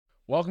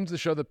Welcome to the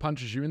show that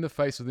punches you in the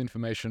face with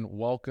information.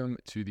 Welcome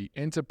to the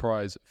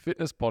Enterprise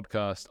Fitness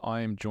Podcast.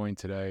 I am joined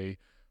today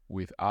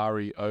with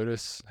Ari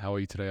Otis. How are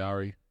you today,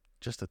 Ari?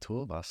 Just the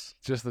two of us.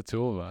 Just the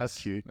two of us.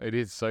 That's cute. It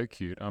is so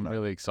cute. I'm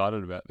really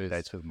excited about this.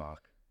 Dates with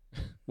Mark.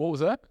 What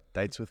was that?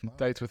 Dates with Mark.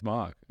 Dates with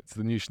Mark. It's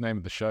the new name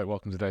of the show.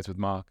 Welcome to Dates with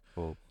Mark.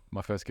 Cool.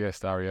 My first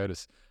guest, Ari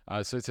Otis.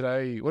 So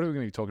today, what are we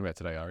going to be talking about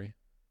today, Ari?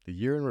 The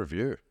year in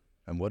review.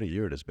 And what a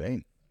year it has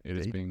been. It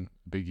has been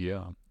a big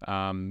year.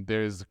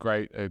 There's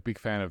a big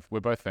fan of, we're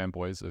both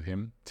fanboys of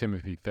him,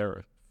 Timothy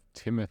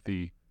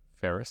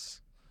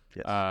Ferriss.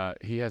 Yes.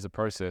 He has a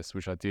process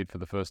which I did for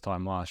the first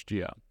time last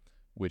year,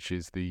 which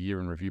is the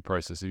year in review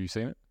process. Have you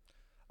seen it?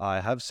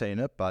 I have seen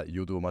it, but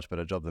you'll do a much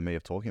better job than me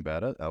of talking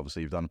about it.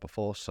 Obviously, you've done it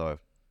before, so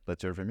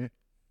let's hear it from you.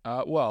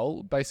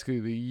 Well, basically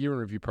the year in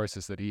review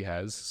process that he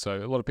has,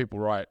 so a lot of people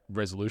write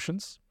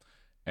resolutions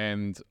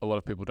and a lot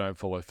of people don't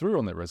follow through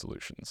on their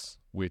resolutions,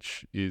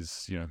 which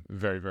is,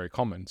 very, very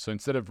common. So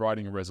instead of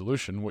writing a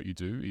resolution, what you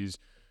do is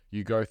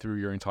you go through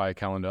your entire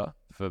calendar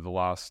for the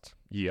last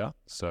year,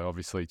 so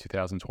obviously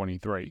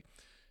 2023,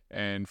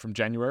 and from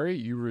January,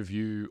 you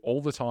review all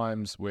the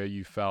times where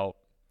you felt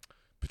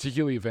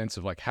particularly events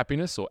of like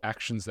happiness or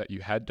actions that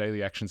you had,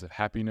 daily actions of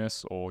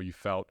happiness, or you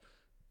felt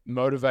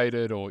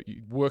motivated or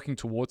working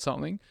towards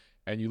something,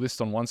 and you list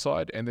on one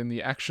side, and then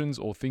the actions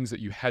or things that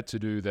you had to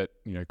do that,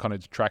 kind of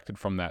detracted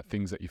from that,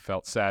 things that you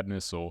felt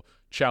sadness or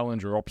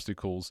challenge or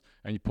obstacles,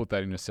 and you put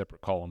that in a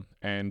separate column.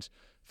 And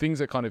things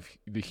that kind of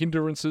the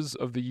hindrances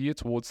of the year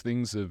towards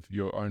things of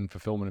your own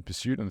fulfillment and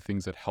pursuit, and the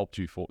things that helped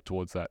you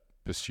towards that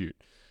pursuit.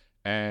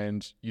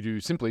 And you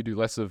simply do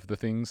less of the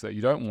things that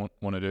you don't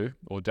want to do,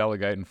 or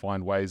delegate and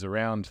find ways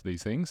around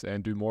these things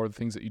and do more of the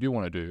things that you do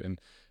want to do.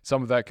 And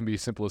some of that can be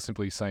as simple as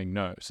simply saying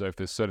no. So if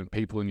there's certain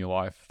people in your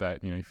life that,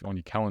 if on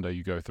your calendar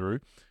you go through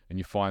and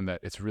you find that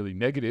it's really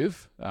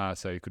negative,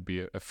 say it could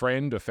be a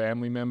friend, a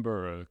family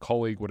member, a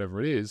colleague, whatever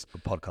it is. A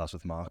podcast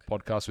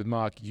with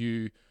Mark.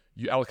 You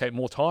allocate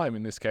more time.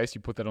 In this case,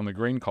 you put that on the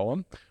green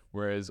column,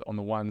 whereas on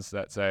the ones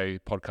that say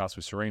podcast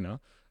with Serena,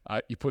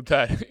 you put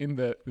that in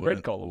the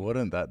red column.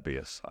 Wouldn't that be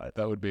a sight?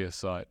 That would be a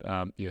sight.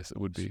 Yes, it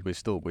would be. We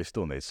still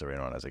need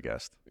Serena on as a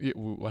guest. Yeah,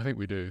 I think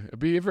we do. It'd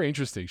be very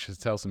interesting. She'll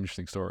tell some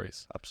interesting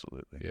stories.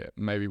 Absolutely. Yeah,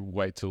 maybe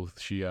wait till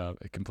she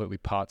completely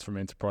parts from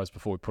Enterprise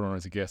before we put her on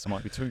as a guest. It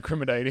might be too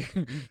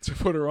incriminating to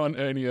put her on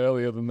any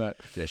earlier than that.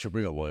 Yeah, she'll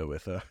bring a lawyer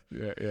with her.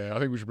 Yeah. I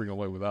think we should bring a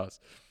lawyer with us.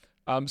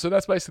 So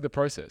that's basically the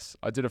process.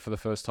 I did it for the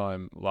first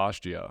time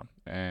last year,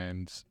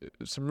 and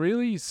some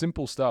really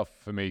simple stuff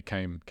for me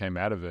came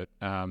out of it.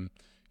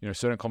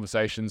 Certain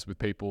conversations with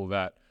people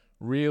that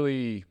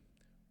really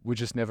were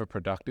just never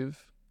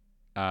productive.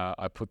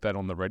 I put that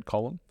on the red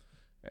column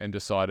and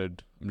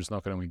decided I'm just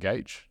not going to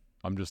engage.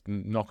 I'm just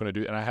not going to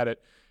do it. And I had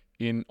it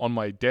on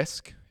my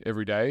desk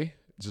every day,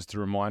 just a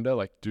reminder,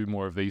 like, do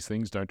more of these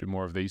things, don't do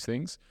more of these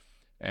things.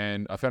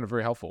 And I found it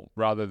very helpful.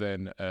 Rather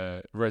than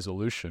a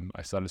resolution,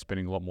 I started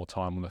spending a lot more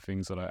time on the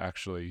things that I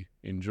actually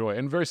enjoy.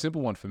 And a very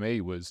simple one for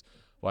me was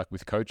like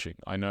with coaching.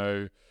 I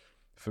know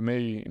for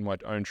me in my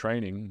own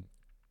training,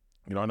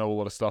 I know a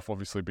lot of stuff,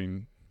 obviously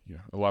been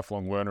a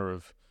lifelong learner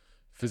of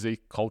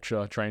physique,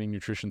 culture, training,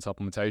 nutrition,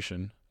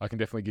 supplementation. I can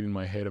definitely get in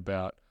my head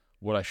about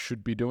what I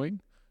should be doing.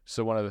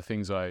 So one of the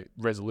things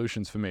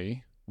resolutions for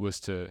me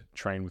was to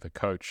train with a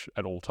coach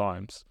at all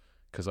times,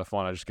 because I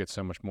find I just get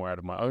so much more out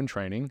of my own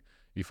training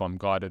if I'm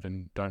guided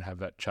and don't have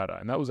that chatter.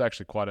 And that was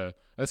actually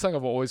that's something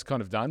I've always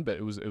kind of done, but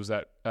it was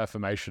that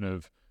affirmation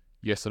of,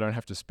 yes, I don't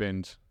have to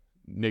spend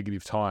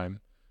negative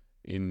time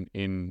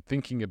in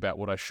thinking about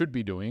what I should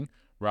be doing.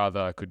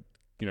 Rather, I could,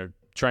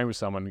 train with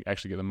someone and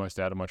actually get the most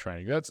out of my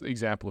training. That's an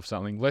example of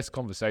something. Less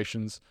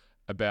conversations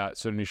about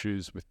certain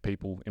issues with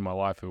people in my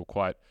life who were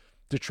quite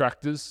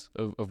detractors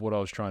of what I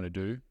was trying to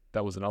do.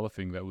 That was another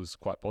thing that was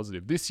quite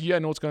positive. This year,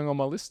 know what's going on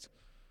my list?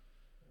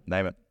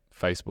 Name it.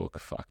 Facebook.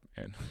 Fuck,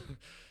 man.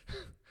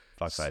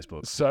 Fuck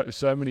Facebook.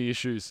 So many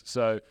issues.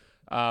 So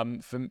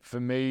for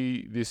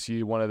me this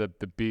year, one of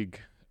the big,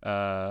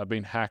 I've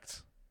been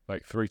hacked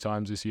like 3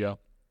 times this year.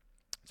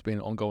 It's been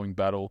an ongoing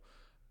battle.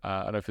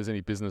 I don't know if there's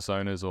any business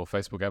owners or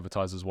Facebook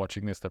advertisers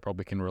watching this that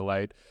probably can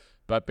relate,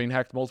 but been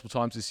hacked multiple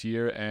times this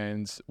year.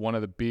 And one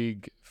of the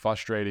big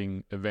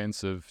frustrating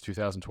events of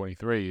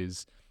 2023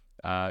 is,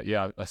 I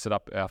set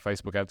up our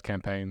Facebook ads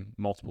campaign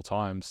multiple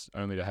times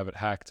only to have it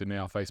hacked. And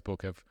now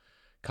Facebook have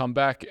come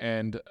back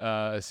and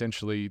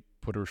essentially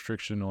put a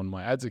restriction on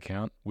my ads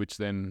account, which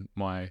then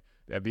the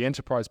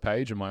enterprise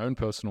page and my own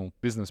personal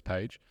business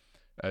page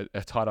are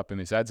tied up in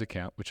this ads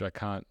account, which I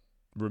can't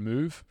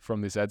remove from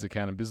this ads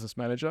account and business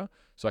manager.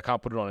 So I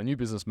can't put it on a new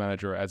business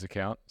manager or ads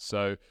account.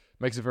 So it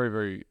makes it very,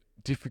 very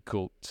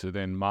difficult to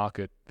then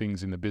market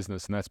things in the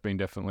business. And that's been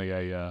definitely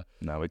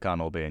no, we can't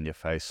all be in your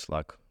face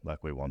like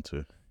we want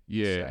to.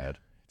 Yeah. Sad.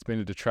 It's been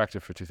a detractor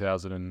for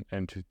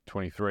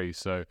 2023.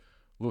 So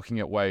looking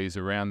at ways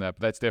around that,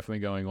 but that's definitely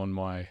going on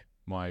my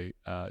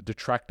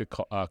detractor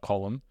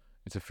column,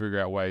 is to figure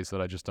out ways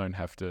that I just don't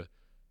have to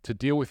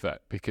deal with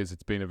that, because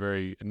it's been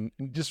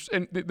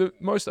the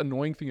most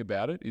annoying thing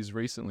about it is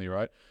recently,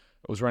 right?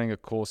 I was running a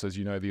course, as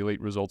you know, the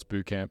Elite Results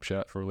Bootcamp. Shout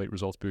out for Elite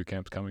Results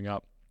Bootcamps coming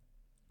up.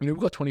 We've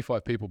got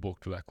 25 people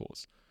booked for that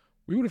course.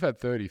 We would have had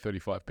 30,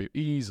 35 people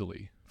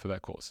easily for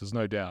that course. There's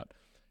no doubt.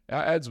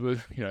 Our ads were,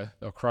 they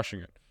were crushing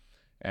it.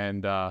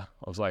 And I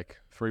was like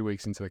 3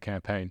 weeks into the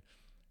campaign,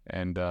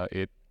 and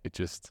it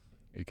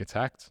gets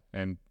hacked,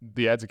 and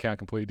the ads account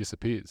completely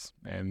disappears.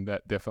 And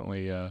that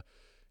definitely,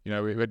 we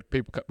have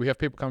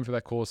people coming for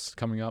that course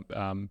coming up.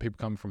 People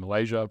coming from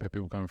Malaysia,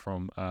 people coming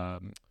from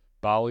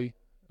Bali,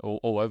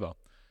 all over.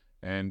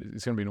 And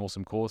it's going to be an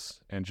awesome course,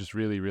 and just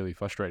really, really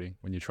frustrating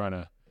when you're trying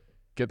to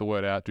get the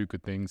word out, do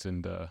good things,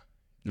 and the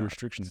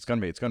restrictions. It's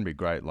gonna be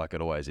great, like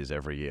it always is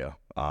every year.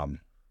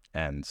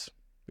 And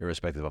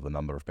irrespective of the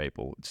number of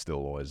people, it's still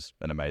always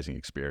an amazing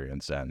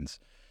experience. And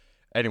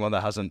anyone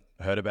that hasn't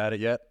heard about it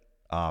yet,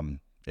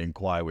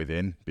 inquire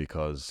within,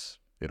 because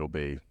it'll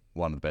be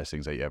one of the best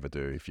things that you ever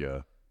do if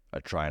you're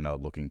a trainer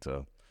looking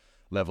to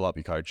level up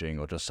your coaching,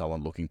 or just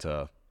someone looking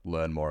to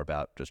learn more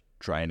about just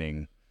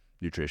training,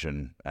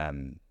 nutrition,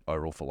 and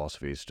overall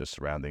philosophies just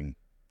surrounding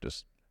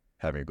just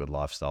having a good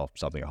lifestyle.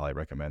 Something I highly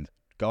recommend.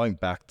 Going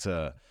back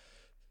to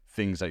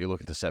things that you're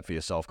looking to set for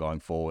yourself going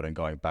forward, and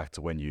going back to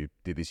when you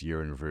did this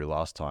year in review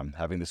last time,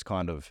 having this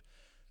kind of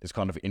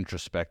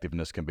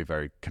introspectiveness can be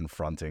very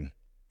confronting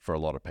for a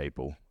lot of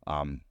people,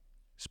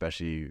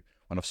 especially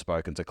when I've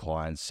spoken to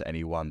clients,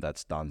 anyone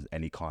that's done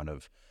any kind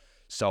of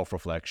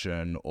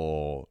self-reflection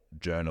or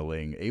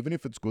journaling, even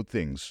if it's good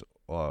things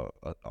or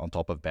on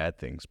top of bad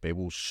things,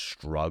 people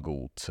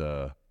struggle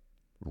to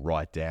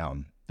write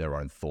down their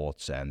own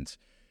thoughts and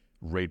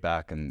read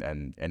back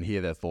and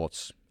hear their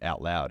thoughts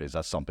out loud. Is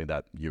that something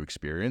that you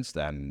experienced?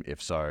 And if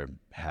so,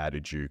 how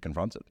did you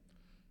confront it?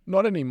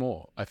 Not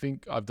anymore. I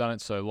think I've done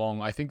it so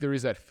long. I think there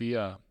is that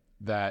fear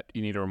that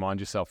you need to remind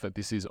yourself that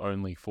this is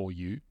only for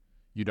you.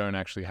 You don't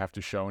actually have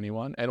to show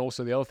anyone. And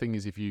also the other thing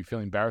is, if you feel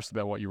embarrassed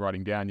about what you're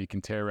writing down, you can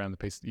tear out the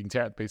piece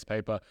of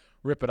paper,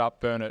 rip it up,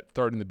 burn it,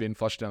 throw it in the bin,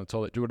 flush it down the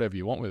toilet, do whatever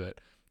you want with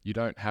it. You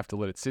don't have to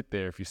let it sit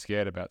there if you're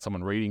scared about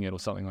someone reading it or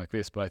something like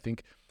this. But I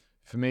think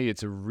for me,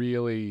 it's a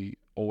really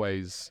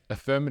always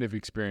affirmative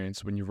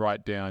experience when you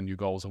write down your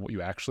goals and what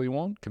you actually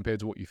want compared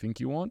to what you think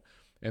you want.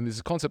 And there's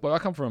a concept, like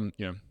I come from,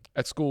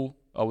 at school,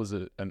 I was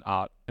an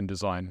art and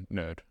design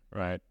nerd,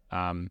 right?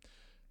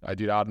 I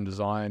did art and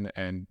design,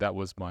 and that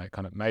was my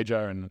kind of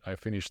major. And I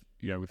finished,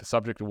 with a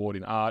subject award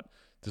in art,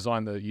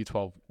 designed the Year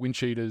 12 wind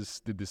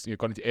cheaters, did this,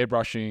 got into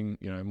airbrushing,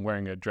 I'm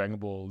wearing a Dragon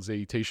Ball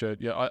Z t-shirt.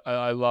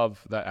 I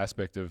love that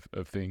aspect of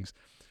things.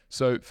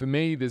 So for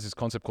me, there's this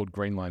concept called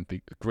green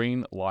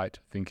light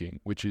thinking,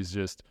 which is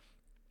just,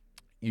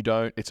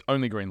 it's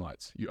only green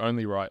lights. You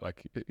only write,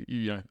 like,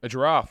 a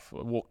giraffe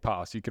walked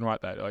past, you can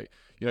write that. Like,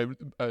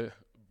 a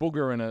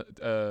booger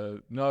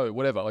and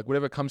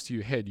whatever comes to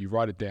your head, you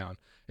write it down.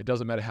 It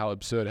doesn't matter how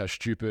absurd, how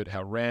stupid,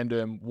 how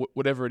random,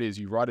 whatever it is,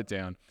 you write it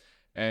down.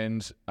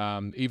 And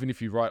even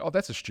if you write, oh,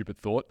 that's a stupid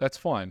thought, that's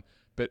fine.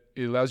 But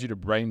it allows you to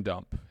brain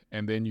dump,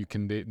 and then you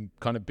can then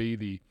kind of be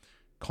the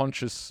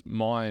conscious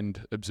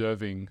mind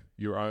observing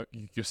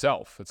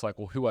yourself. It's like,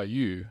 well, who are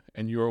you?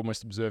 And you're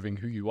almost observing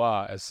who you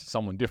are as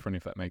someone different,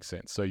 if that makes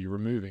sense. So you're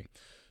removing.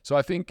 So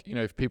I think,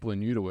 if people are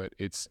new to it,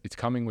 it's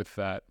coming with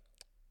that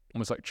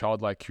almost like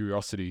childlike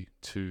curiosity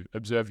to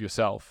observe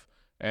yourself,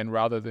 and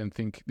rather than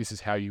think this is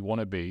how you want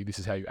to be, this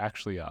is how you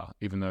actually are,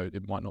 even though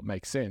it might not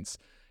make sense,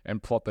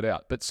 and plot that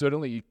out. But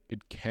certainly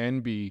it can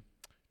be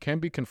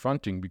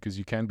confronting, because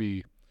you can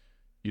be,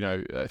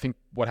 I think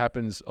what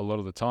happens a lot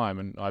of the time,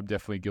 and I'm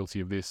definitely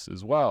guilty of this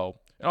as well.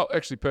 And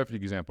actually,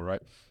 perfect example,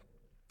 right,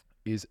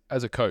 is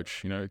as a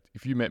coach,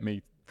 if you met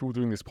me, if we were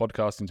doing this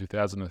podcast in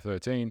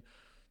 2013,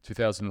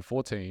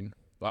 2014,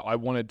 I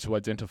wanted to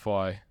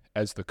identify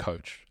as the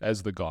coach,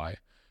 as the guy.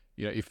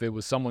 If there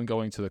was someone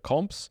going to the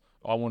comps,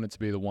 I wanted to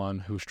be the one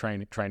who was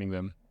training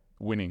them,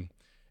 winning.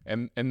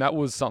 And that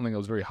was something that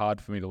was very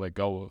hard for me to let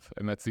go of.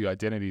 And that's the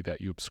identity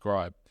that you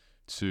ascribe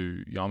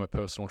to. I'm a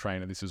personal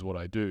trainer, this is what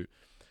I do.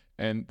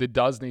 And there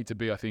does need to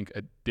be, I think,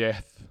 a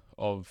death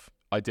of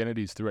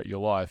identities throughout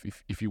your life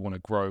if you want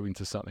to grow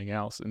into something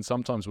else. And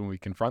sometimes when we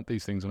confront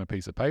these things on a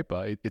piece of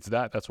paper,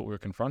 that's what we're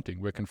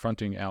confronting. We're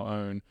confronting our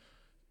own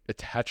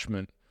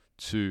attachment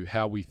to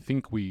how we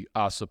think we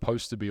are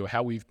supposed to be, or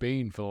how we've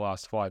been for the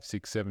last 5,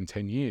 6, 7,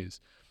 10 years.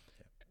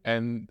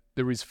 And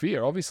there is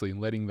fear, obviously,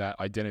 in letting that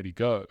identity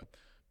go.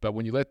 But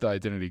when you let the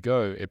identity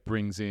go, it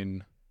brings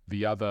in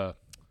the other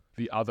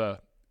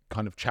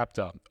kind of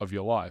chapter of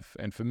your life.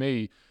 And for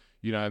me,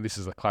 this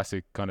is a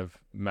classic kind of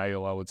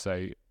male, I would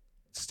say,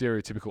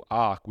 stereotypical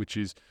arc, which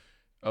is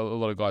a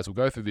lot of guys will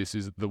go through this,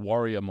 is the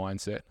warrior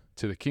mindset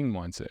to the king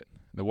mindset.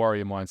 The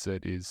warrior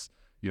mindset is,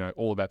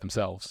 all about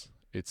themselves.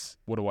 It's,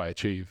 what do I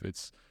achieve?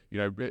 It's,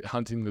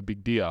 hunting the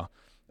big deer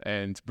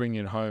and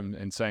bringing it home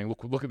and saying,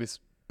 look at this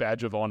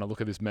badge of honor, look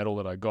at this medal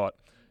that I got,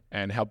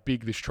 and how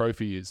big this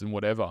trophy is, and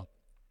whatever,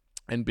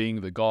 and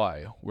being the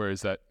guy.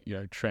 Whereas that,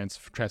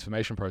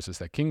 transformation process,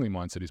 that kingly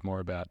mindset, is more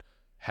about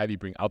how do you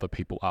bring other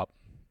people up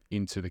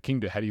into the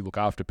kingdom? How do you look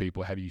after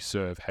people? How do you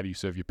serve? How do you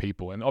serve your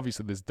people? And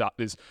obviously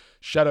there's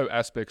shadow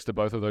aspects to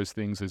both of those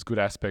things. There's good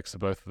aspects to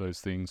both of those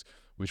things,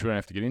 which we don't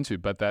have to get into.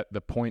 But that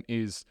the point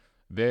is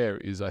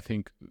I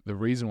think the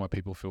reason why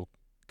people feel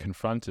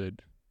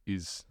confronted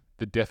is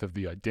the death of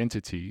the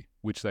identity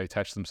which they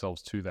attach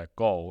themselves to that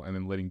goal, and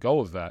then letting go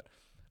of that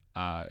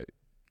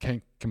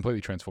can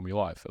completely transform your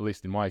life, at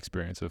least in my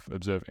experience of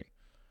observing.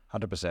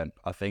 100%.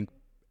 I think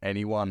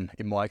anyone,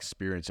 in my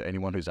experience,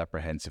 anyone who's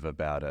apprehensive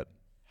about it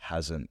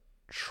hasn't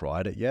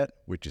tried it yet,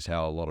 which is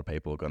how a lot of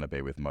people are going to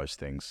be with most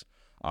things.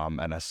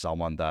 And as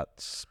someone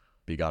that's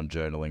begun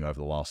journaling over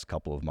the last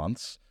couple of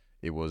months,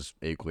 it was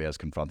equally as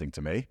confronting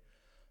to me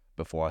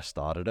before I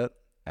started it.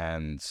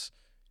 And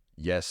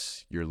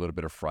yes, you're a little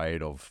bit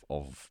afraid of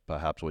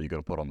perhaps what you're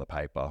going to put on the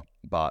paper,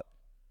 but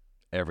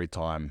every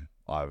time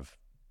I've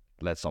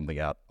let something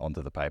out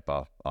onto the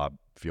paper, I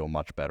feel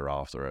much better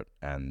after it.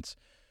 And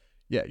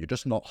yeah, you're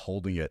just not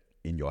holding it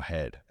in your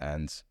head.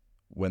 And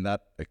when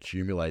that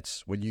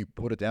accumulates, when you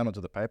put it down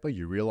onto the paper,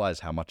 you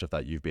realize how much of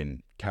that you've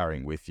been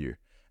carrying with you.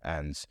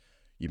 And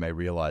you may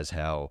realize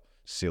how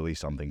silly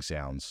something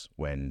sounds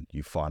when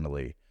you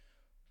finally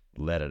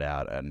let it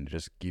out. And it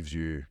just gives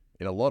you,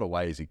 in a lot of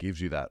ways, it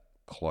gives you that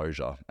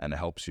closure, and it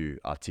helps you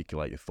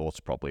articulate your thoughts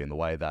properly in the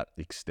way that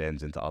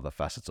extends into other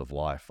facets of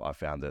life. I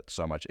found it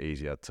so much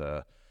easier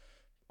to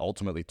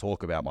ultimately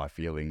talk about my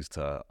feelings,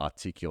 to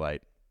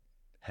articulate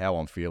how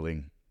I'm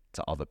feeling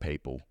to other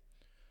people.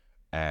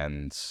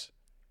 And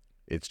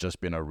it's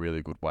just been a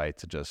really good way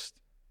to just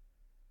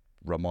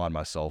remind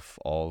myself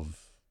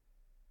of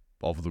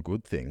the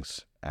good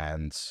things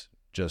and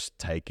just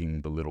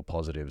taking the little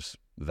positives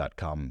that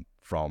come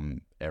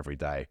from every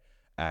day.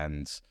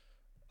 And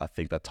I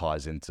think that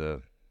ties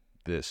into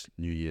this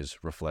New Year's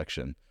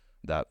reflection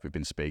that we've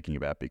been speaking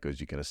about,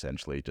 because you can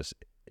essentially just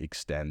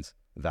extend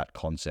that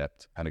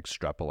concept and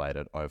extrapolate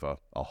it over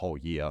a whole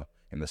year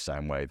in the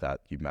same way that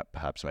you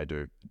perhaps may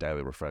do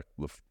daily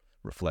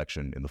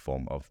reflection in the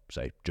form of,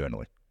 say,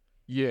 journaling.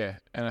 Yeah,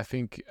 and I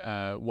think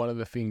one of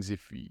the things,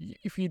 if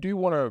you do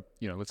want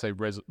to, let's say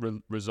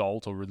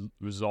resolve,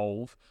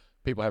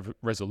 people have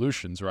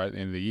resolutions, right, at the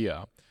end of the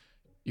year.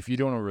 If you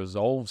don't want to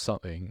resolve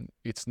something,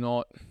 it's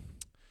not,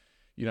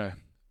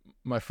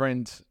 my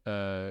friend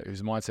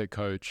who's a mindset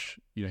coach,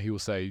 he will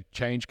say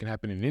change can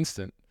happen in an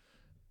instant,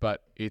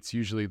 but it's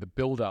usually the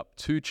build up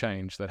to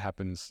change that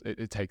happens.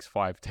 It takes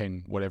 5,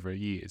 10, whatever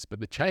years, but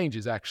the change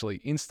is actually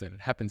instant.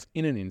 It happens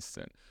in an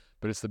instant,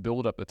 but it's the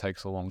build up that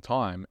takes a long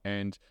time.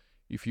 And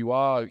if you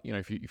are,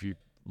 if you're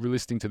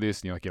listening to this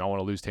and you're like, I want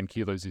to lose 10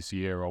 kilos this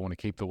year, or I want to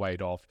keep the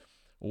weight off,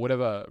 or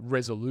whatever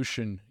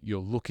resolution you're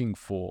looking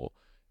for,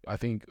 I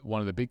think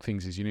one of the big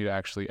things is you need to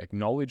actually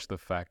acknowledge the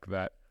fact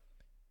that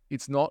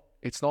it's not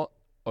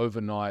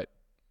overnight.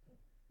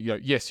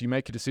 Yes, you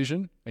make a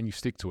decision and you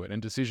stick to it.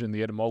 And decision,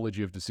 the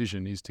etymology of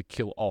decision is to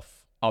kill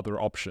off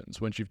other options.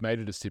 Once you've made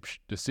a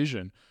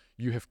decision,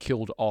 you have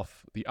killed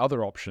off the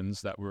other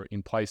options that were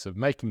in place of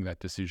making that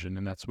decision.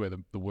 And that's where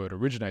the word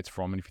originates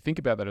from. And if you think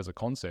about that as a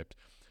concept,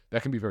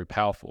 that can be very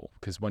powerful,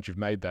 because once you've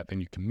made that, then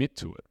you commit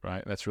to it,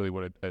 right? That's really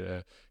what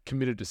a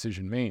committed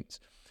decision means.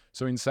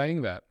 So in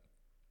saying that,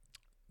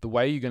 the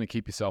way you're going to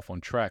keep yourself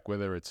on track,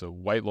 whether it's a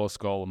weight loss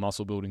goal, a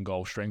muscle building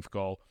goal, strength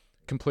goal,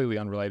 completely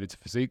unrelated to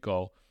physique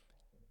goal,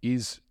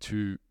 is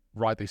to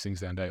write these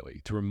things down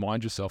daily, to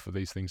remind yourself of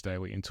these things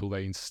daily until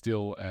they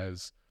instill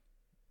as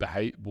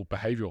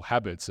behavioral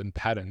habits and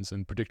patterns,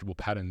 and predictable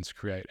patterns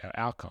create our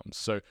outcomes.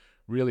 So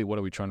really, what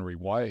are we trying to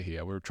rewire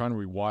here? We're trying to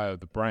rewire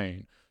the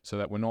brain so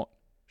that we're not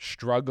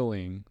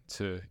struggling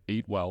to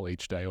eat well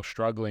each day, or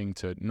struggling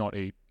to not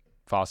eat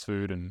fast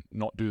food and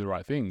not do the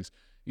right things.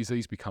 Is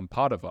these become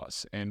part of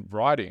us. And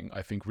writing,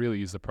 I think,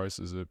 really is the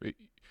process of it.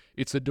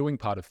 It's the doing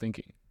part of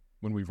thinking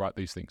when we write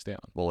these things down.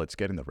 Well, it's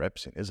getting the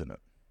reps in, isn't it?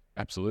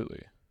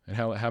 Absolutely. And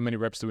how many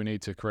reps do we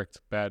need to correct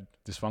bad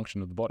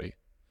dysfunction of the body?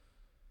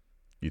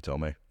 You tell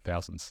me.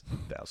 Thousands.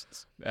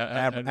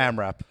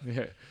 AMRAP.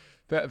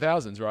 Yeah,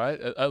 thousands,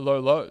 right? At low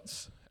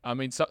loads. I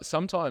mean,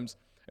 sometimes,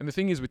 and the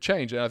thing is with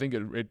change, and I think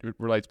it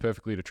relates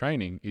perfectly to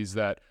training, is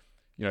that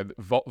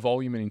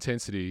volume and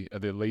intensity are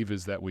the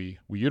levers that we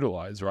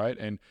utilize, right?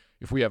 And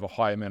if we have a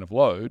high amount of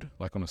load,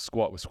 like on a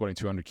squat, we're squatting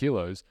 200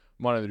 kilos,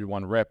 might only do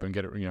one rep and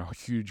get a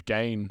huge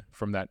gain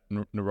from that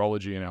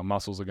neurology, and our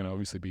muscles are going to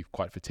obviously be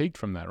quite fatigued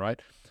from that,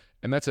 right?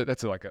 And that's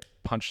like a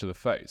punch to the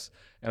face.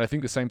 And I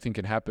think the same thing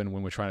can happen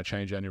when we're trying to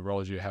change our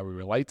neurology, how we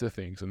relate to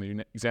things. And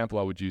the example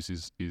I would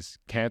use is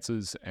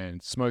cancers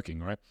and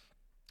smoking, right?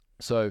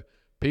 So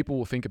people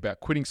will think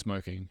about quitting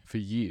smoking for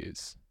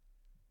years,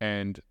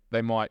 and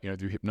they might,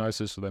 do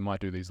hypnosis, or they might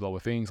do these lower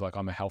things like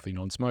I'm a healthy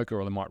non-smoker,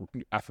 or they might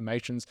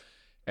affirmations.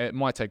 And it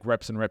might take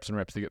reps and reps and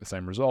reps to get the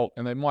same result,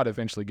 and they might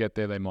eventually get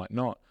there, they might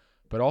not.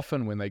 But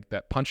often when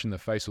that punch in the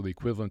face, or the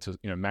equivalent to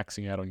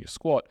maxing out on your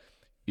squat,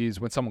 is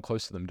when someone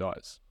close to them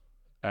dies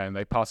and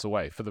they pass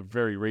away for the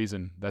very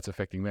reason that's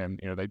affecting them.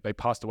 They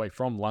passed away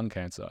from lung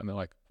cancer, and they're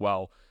like,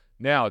 well,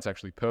 now it's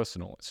actually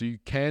personal. So you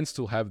can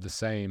still have the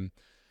same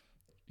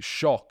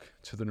shock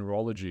to the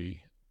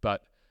neurology,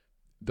 but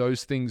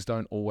those things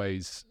don't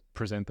always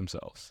present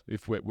themselves.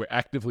 If we're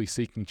actively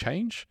seeking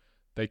change,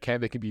 they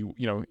can be,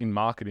 you know, in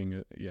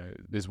marketing,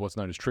 there's what's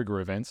known as trigger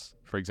events.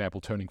 For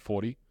example, turning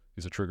 40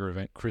 is a trigger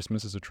event.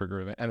 Christmas is a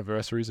trigger event.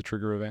 Anniversaries are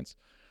trigger events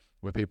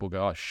where people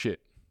go, oh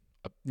shit.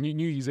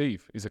 New Year's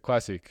Eve is a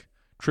classic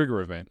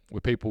trigger event where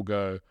people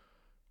go,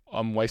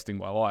 I'm wasting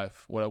my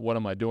life. What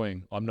am I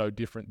doing? I'm no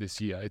different this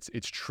year. It's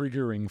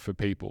triggering for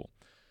people.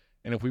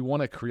 And if we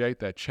want to create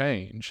that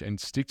change and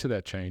stick to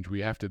that change, we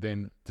have to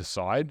then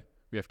decide,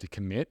 we have to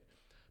commit.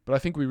 But I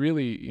think we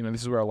really, you know,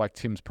 this is where I like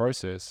Tim's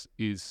process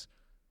is,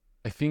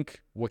 I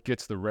think what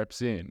gets the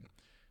reps in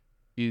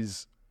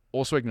is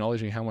also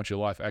acknowledging how much your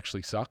life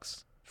actually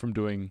sucks from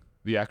doing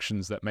the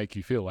actions that make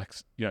you feel like,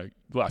 you know,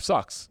 life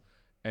sucks.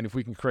 And if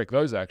we can correct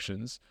those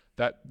actions,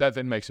 that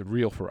then makes it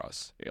real for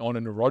us on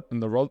a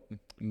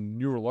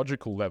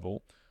neurological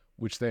level,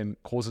 which then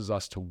causes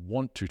us to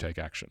want to take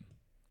action.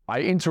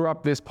 I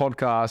interrupt this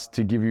podcast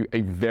to give you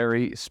a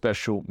very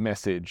special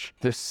message.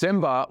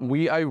 December,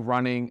 we are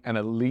running an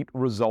Elite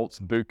Results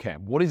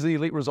Bootcamp. What is the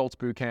Elite Results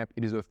Bootcamp?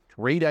 It is a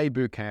 3-day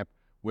bootcamp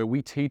where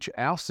we teach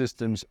our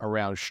systems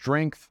around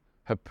strength,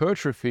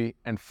 hypertrophy,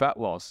 and fat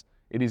loss.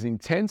 It is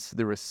intense.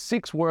 There are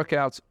 6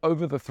 workouts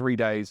over the 3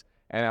 days,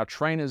 and our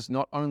trainers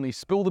not only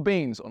spill the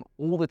beans on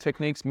all the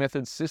techniques,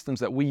 methods,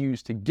 systems that we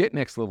use to get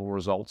next level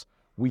results,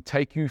 we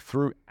take you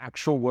through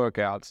actual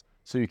workouts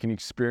so you can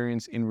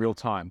experience in real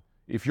time.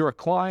 If you're a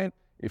client,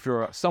 if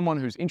you're someone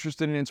who's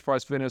interested in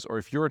Enterprise Fitness, or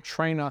if you're a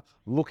trainer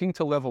looking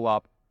to level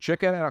up,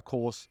 check out our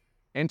course,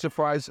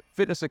 Enterprise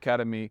Fitness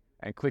Academy,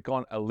 and click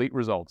on Elite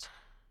Results.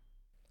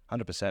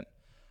 100%.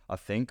 I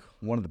think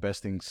one of the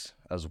best things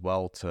as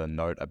well to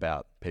note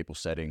about people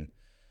setting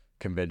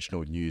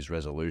conventional New Year's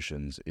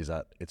resolutions is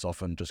that it's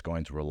often just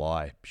going to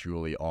rely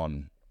purely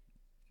on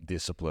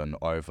discipline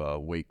over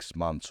weeks,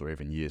 months, or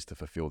even years to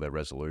fulfill their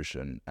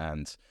resolution.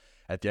 And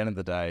at the end of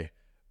the day,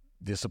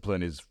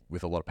 discipline is,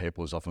 with a lot of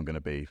people, is often going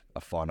to be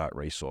a finite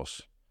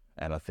resource.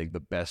 And I think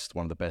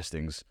one of the best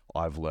things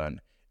I've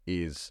learned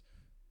is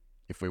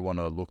if we want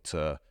to look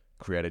to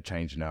create a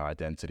change in our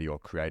identity or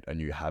create a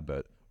new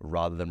habit,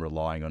 rather than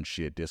relying on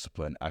sheer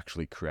discipline,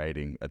 actually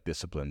creating a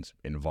disciplined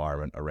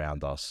environment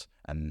around us,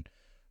 and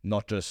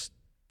not just,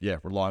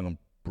 relying on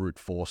brute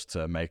force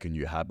to make a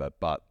new habit,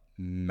 but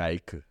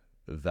make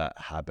that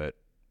habit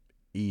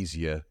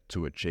easier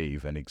to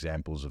achieve. And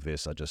examples of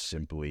this are just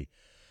simply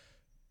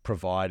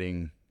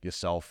providing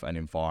yourself an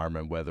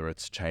environment, whether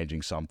it's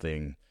changing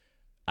something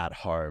at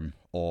home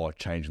or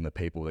changing the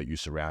people that you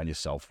surround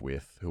yourself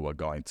with who are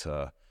going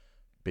to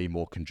be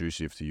more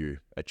conducive to you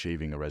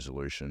achieving a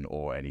resolution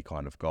or any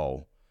kind of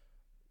goal.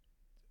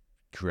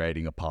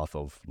 Creating a path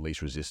of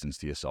least resistance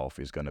to yourself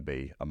is going to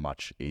be a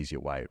much easier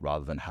way,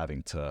 rather than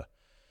having to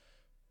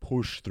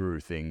push through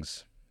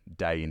things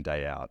day in,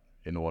 day out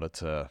in order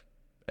to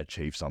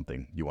achieve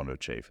something you want to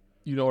achieve.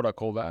 You know what I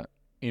call that?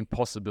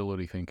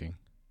 Impossibility thinking.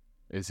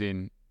 As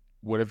in,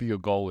 whatever your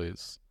goal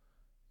is,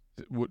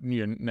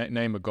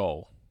 name a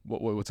goal.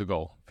 What's a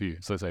goal for you?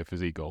 So let's say a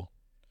physique goal.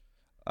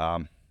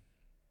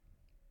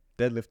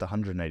 Deadlift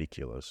 180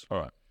 kilos. All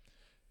right.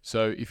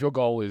 So if your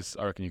goal is,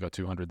 I reckon you got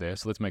 200 there,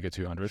 so let's make it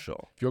 200.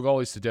 Sure. If your goal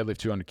is to deadlift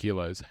 200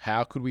 kilos,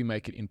 how could we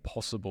make it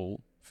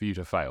impossible for you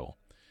to fail?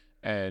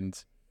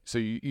 And so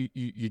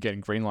you're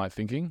getting green light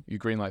thinking. You're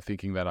green light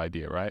thinking that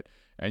idea, right?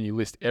 And you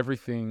list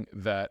everything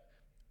that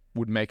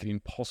would make it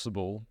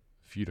impossible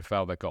for you to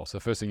fail that goal. So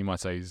the first thing you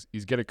might say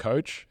is get a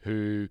coach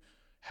who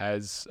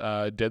has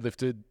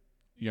deadlifted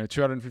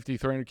 250,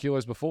 300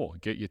 kilos before.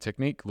 Get your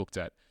technique looked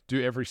at.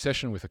 Do every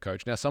session with a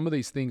coach. Now, some of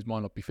these things might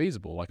not be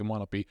feasible. Like, it might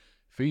not be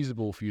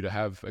feasible for you to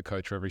have a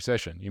coach for every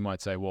session. You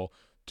might say, well,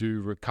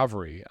 do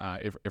recovery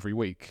every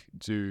week.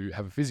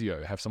 Have a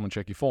physio. Have someone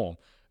check your form.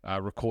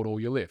 Record all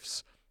your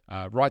lifts.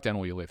 Write down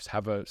all your lifts.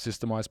 Have a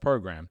systemized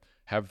program.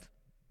 Have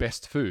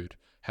best food.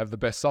 Have the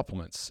best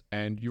supplements.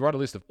 And you write a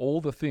list of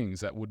all the things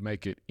that would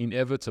make it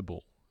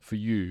inevitable for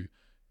you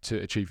to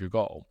achieve your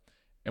goal.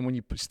 And when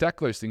you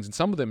stack those things, and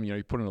some of them,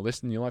 you put in a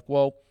list and you're like,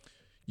 well,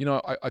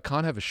 I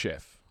can't have a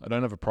chef. I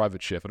don't have a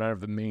private chef. I don't have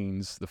the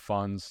means, the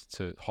funds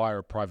to hire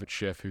a private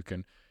chef who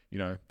can,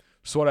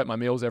 sort out my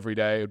meals every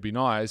day. It would be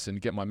nice,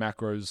 and get my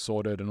macros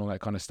sorted and all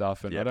that kind of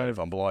stuff. And if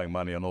I'm blowing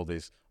money on all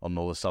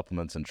the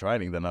supplements and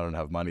training, then I don't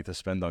have money to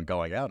spend on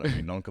going out and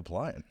be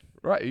non-compliant.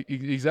 Right,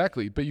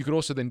 exactly. But you could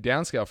also then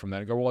downscale from that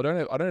and go, well,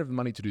 I don't have the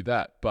money to do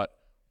that, but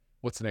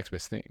what's the next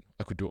best thing?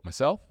 I could do it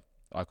myself.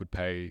 I could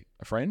pay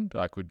a friend.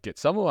 I could get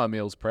some of my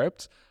meals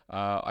prepped.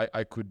 I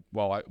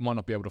might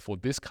not be able to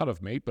afford this cut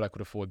of meat, but I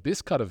could afford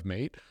this cut of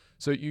meat.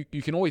 So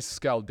you can always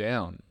scale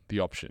down the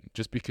option,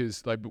 just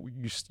because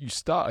you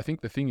start. I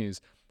think the thing is,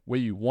 where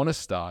you want to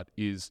start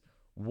is,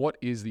 what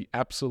is the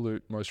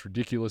absolute most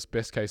ridiculous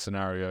best case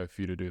scenario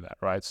for you to do that,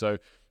 right? So,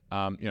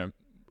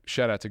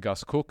 shout out to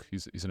Gus Cook.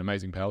 He's an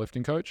amazing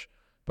powerlifting coach.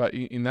 But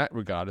in that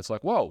regard, it's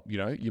like, well,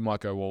 you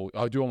might go, well,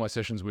 I do all my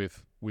sessions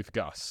with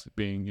Gus,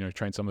 being,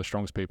 train some of the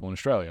strongest people in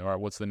Australia. All right,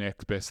 what's the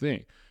next best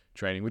thing?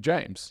 Training with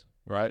James,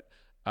 right?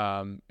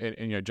 And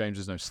James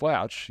is no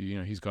slouch.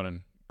 He's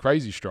gotten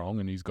crazy strong,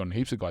 and he's gotten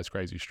heaps of guys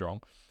crazy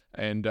strong.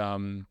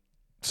 And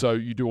So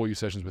you do all your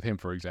sessions with him,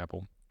 for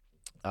example.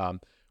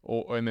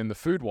 And then the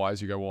food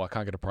wise, you go, well, I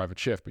can't get a private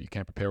chef, but you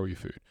can't prepare all your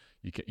food.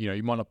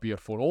 You might not be able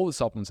to afford all the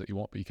supplements that you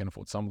want, but you can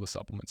afford some of the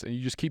supplements. And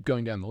you just keep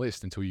going down the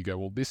list until you go,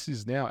 well, this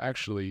is now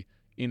actually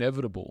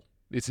inevitable.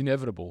 It's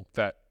inevitable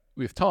that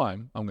with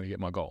time, I'm going to get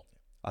my goal.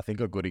 I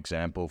think a good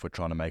example for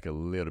trying to make it a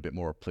little bit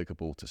more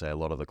applicable to, say, a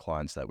lot of the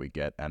clients that we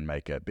get and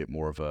make it a bit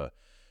more of a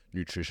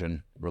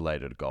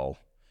nutrition-related goal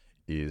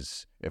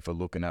is if we're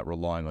looking at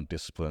relying on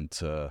discipline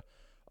to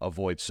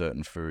avoid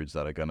certain foods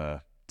that are going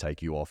to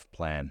take you off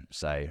plan,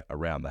 say,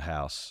 around the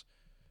house.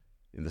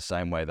 In the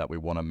same way that we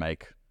want to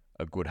make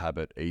a good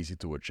habit easy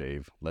to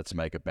achieve, let's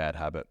make a bad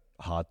habit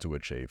hard to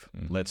achieve.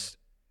 Mm-hmm. Let's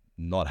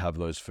not have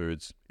those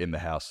foods in the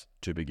house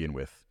to begin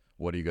with.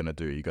 What are you going to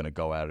do? You're going to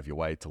go out of your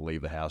way to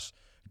leave the house,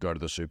 go to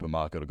the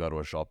supermarket or go to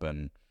a shop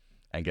and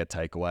get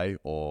takeaway,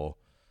 or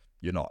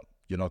you're not.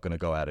 You're not going to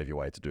go out of your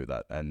way to do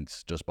that. And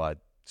just by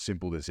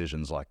simple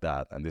decisions like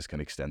that, and this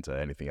can extend to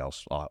anything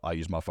else. I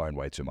use my phone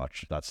way too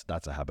much. That's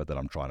a habit that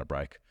I'm trying to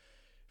break.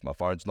 If my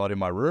phone's not in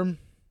my room,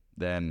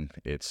 then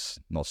it's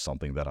not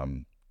something that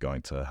I'm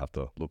going to have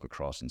to look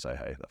across and say,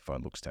 hey, that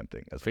phone looks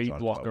tempting. Feed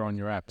blocker on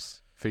your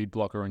apps, feed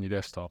blocker on your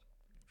desktop,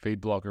 feed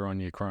blocker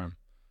on your Chrome.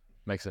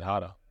 Makes it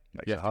harder.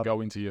 You have to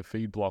go into your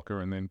feed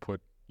blocker and then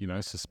put,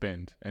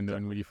 suspend. And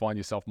then when you find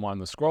yourself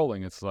mindless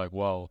scrolling, it's like,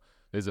 well,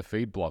 there's a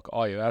feed block.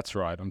 Oh, yeah, that's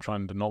right. I'm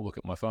trying to not look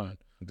at my phone.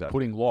 Exactly.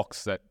 Putting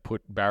locks that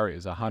put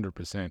barriers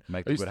 100%.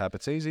 Make the good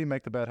habits easy,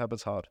 make the bad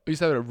habits hard. I used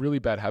to have a really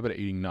bad habit of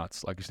eating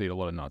nuts. Like, I used to eat a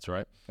lot of nuts,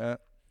 right? Yeah.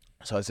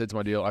 So I said to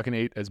my deal, I can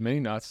eat as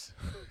many nuts.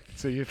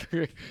 So you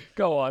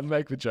go on,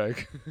 make the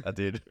joke. I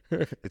did.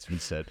 It's been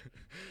said.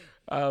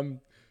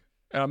 And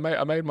I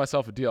made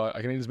myself a deal.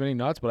 I can eat as many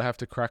nuts, but I have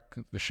to crack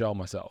the shell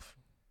myself.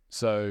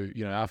 So,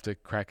 after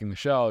cracking the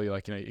shell, you're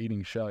like,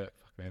 eating shell. You're like,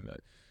 fuck, man,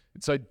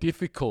 it's so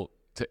difficult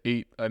to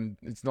eat, and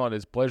it's not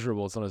as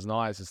pleasurable. It's not as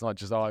nice. It's not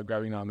just, I'm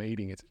grabbing, I'm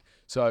eating it.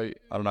 So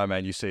I don't know,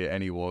 man. You see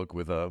any wog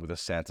with a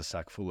Santa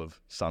sack full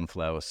of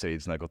sunflower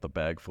seeds, and they got the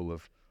bag full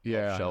of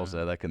shells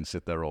there. They can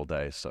sit there all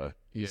day. So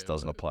this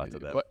doesn't apply to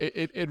them. But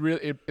it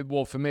really,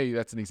 well, for me,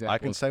 that's an example. I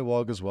can say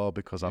wog as well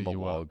because I'm a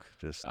wog.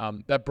 Just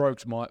that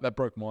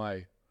broke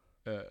my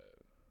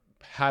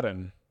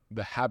pattern,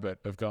 the habit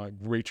of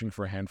reaching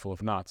for a handful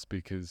of nuts,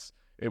 because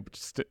it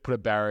just put a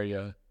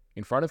barrier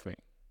in front of me.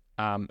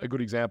 A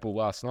good example,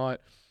 last night,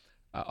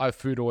 I have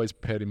food always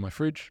prepared in my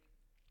fridge,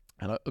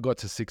 and I got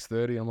to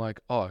 6:30. I'm like,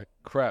 oh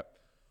crap,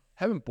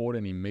 haven't bought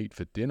any meat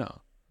for dinner.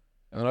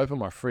 And then I opened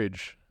my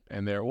fridge,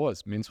 and there it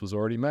was. Mince was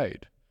already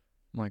made.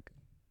 I'm like,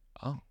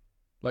 oh.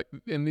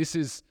 And this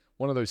is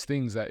one of those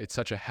things that it's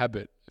such a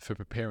habit for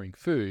preparing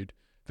food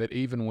that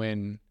even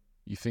when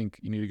you think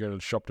you need to go to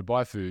the shop to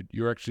buy food,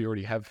 you actually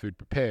already have food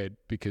prepared,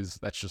 because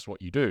that's just what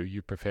you do.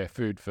 You prepare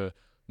food for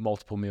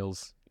multiple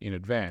meals in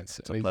advance.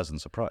 It's a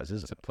pleasant surprise, isn't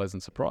it? It's a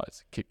pleasant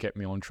surprise. It kept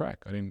me on track.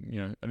 I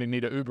didn't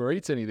need to Uber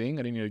Eats anything.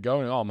 I didn't need to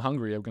go and, I'm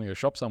hungry, I'm going to go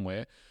shop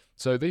somewhere.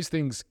 So these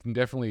things can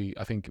definitely,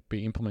 I think,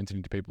 be implemented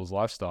into people's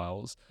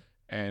lifestyles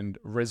and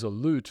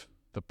resolute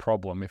the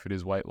problem if it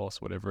is weight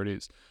loss, whatever it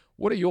is.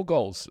 What are your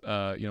goals?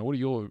 Do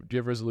you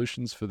have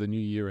resolutions for the new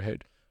year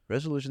ahead?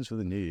 Resolutions for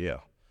the new year.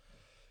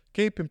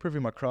 Keep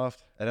improving my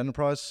craft at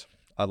Enterprise.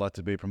 I'd like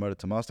to be promoted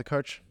to Master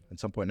Coach at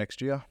some point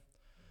next year.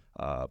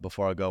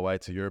 Before I go away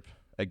to Europe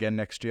again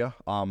next year.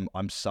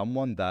 I'm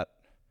someone that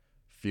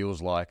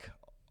feels like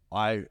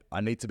I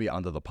need to be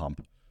under the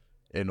pump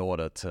in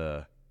order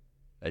to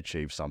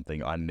achieve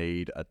something. I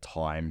need a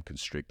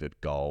time-constricted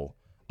goal.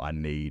 I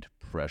need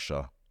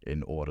pressure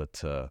in order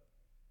to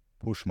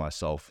push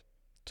myself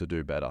to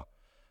do better.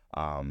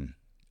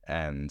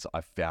 And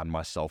I found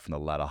myself in the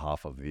latter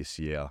half of this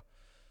year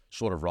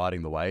sort of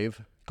riding the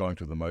wave, going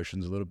through the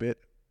motions a little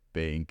bit,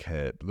 being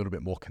a little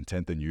bit more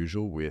content than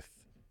usual with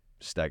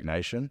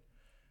stagnation,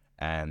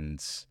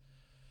 and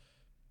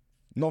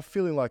not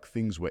feeling like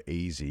things were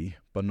easy,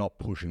 but not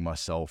pushing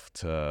myself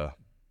to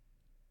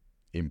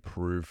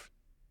improve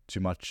too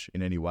much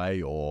in any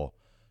way, or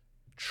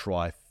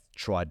try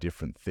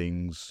different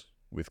things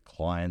with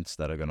clients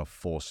that are going to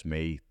force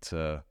me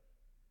to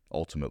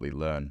ultimately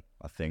learn.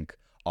 I think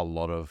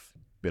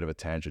bit of a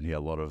tangent here, a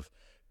lot of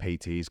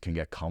PTs can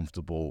get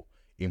comfortable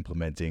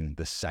implementing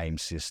the same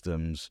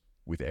systems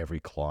with every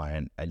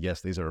client. And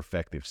yes, these are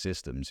effective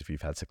systems if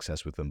you've had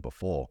success with them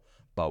before,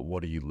 but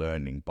what are you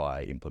learning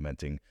by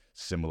implementing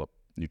similar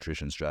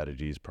nutrition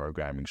strategies,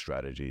 programming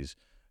strategies?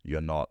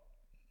 You're not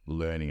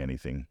learning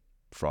anything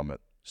from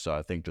it. So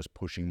I think just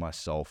pushing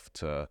myself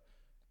to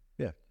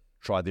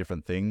try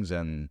different things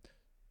and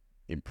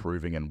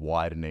improving and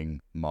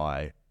widening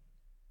my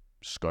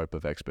scope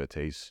of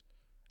expertise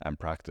and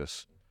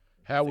practice.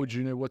 How would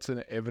you know what's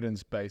an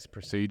evidence-based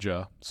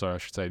procedure? Sorry, I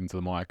should say it into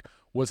the mic.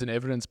 What's an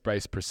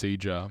evidence-based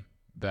procedure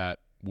that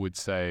would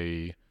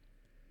say,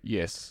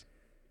 yes,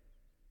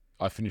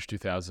 I finished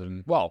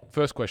 2000? Well,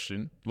 first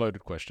question,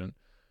 loaded question.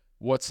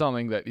 Is there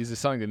something that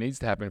needs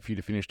to happen for you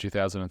to finish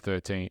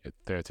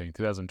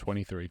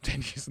 2023,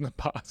 10 years in the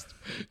past,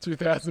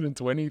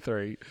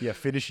 2023? Yeah,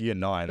 finish year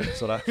 9. That's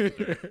what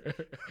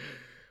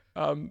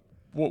I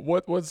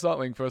What's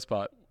something, first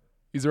part?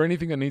 Is there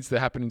anything that needs to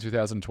happen in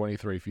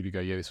 2023 for you to go,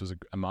 yeah, this was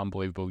an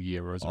unbelievable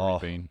year, or has it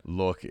already been?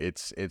 Look,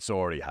 it's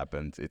already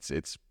happened.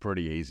 It's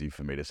pretty easy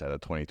for me to say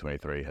that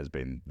 2023 has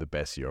been the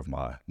best year of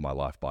my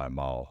life by a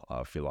mile.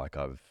 I feel like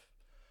I've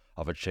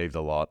achieved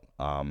a lot.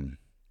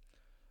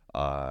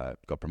 I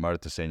got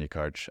promoted to senior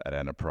coach at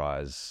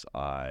Enterprise.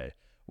 I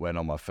went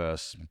on my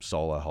first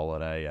solo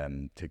holiday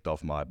and ticked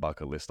off my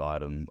bucket list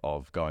item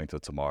of going to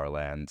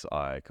Tomorrowland.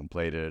 I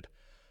completed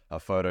a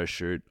photo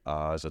shoot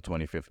as a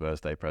 25th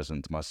birthday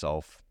present to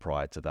myself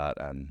prior to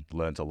that, and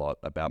learned a lot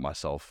about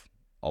myself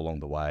along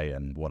the way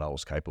and what I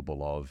was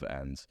capable of,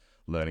 and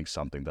learning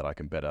something that I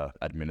can better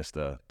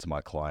administer to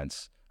my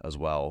clients as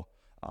well.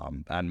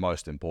 And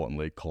most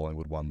importantly,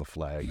 Collingwood won the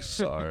flag.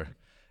 So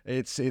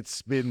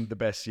it's been the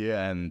best year,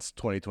 and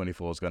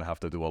 2024 is going to have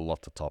to do a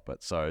lot to top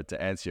it. So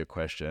to answer your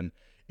question,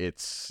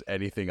 it's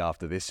anything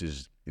after this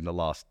is in the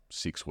last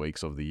 6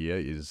 weeks of the year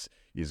is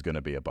going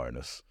to be a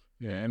bonus.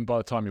 Yeah, and by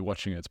the time you're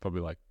watching it, it's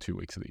probably like 2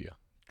 weeks of the year.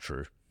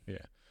 True.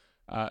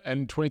 Yeah.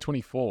 And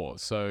 2024.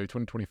 So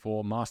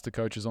 2024, Master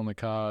Coach is on the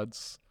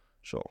cards.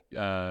 Sure.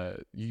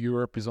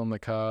 Europe is on the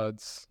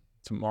cards.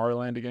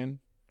 Tomorrowland again.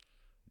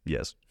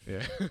 Yes.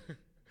 Yeah.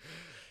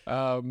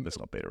 Let's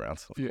not beat around,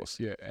 of course.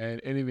 Yeah.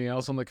 And anything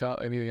else on the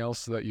card? Anything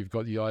else that you've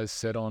got your eyes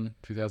set on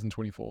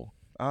 2024?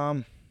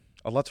 I'd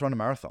like to run a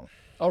marathon.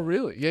 Oh,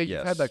 really? Yeah, you've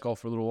Yes. had that goal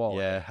for a little while.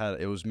 Yeah,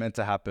 it was meant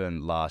to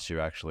happen last year,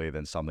 actually.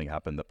 Then something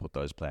happened that put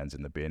those plans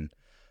in the bin.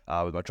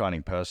 With my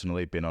training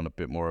personally, been on a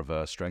bit more of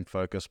a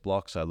strength-focused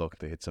block, so looking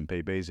to hit some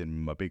PBs in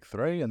my big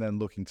three, and then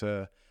looking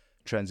to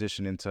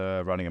transition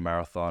into running a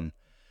marathon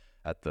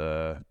at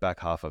the back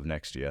half of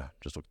next year.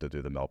 Just look to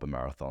do the Melbourne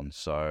Marathon.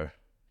 So,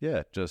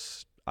 yeah,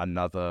 just putting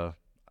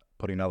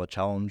another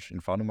challenge in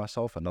front of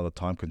myself, another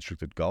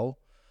time-constricted goal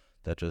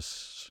that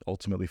just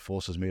ultimately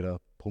forces me to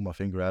pull my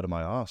finger out of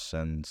my ass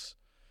and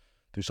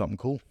do something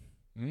cool.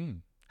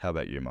 How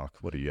about you, Mark?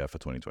 What do you have for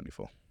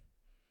 2024?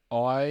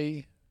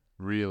 I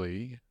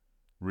really,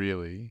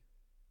 really,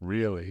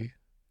 really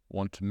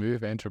want to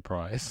move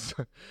Enterprise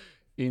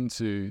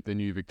into the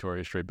new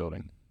Victoria Street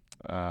building.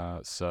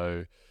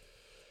 So,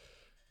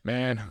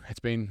 man, it's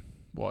been,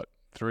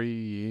 3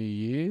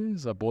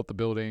 years? I bought the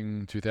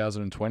building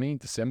 2020,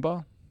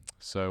 December.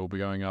 So we'll be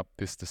going up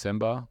this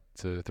December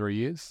to 3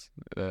 years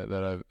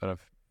that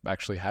I've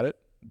actually had it,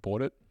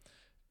 bought it.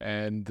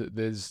 And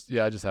I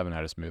just haven't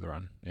had a smooth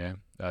run. Yeah,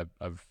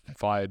 I've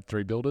fired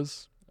 3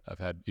 builders. I've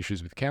had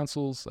issues with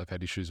councils. I've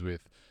had issues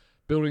with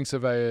building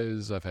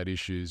surveyors. I've had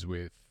issues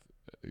with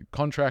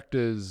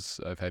contractors.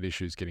 I've had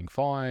issues getting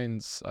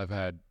fines. I've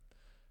had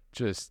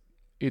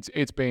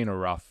it's been a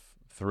rough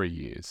 3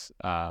 years,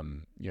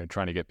 trying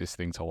to get this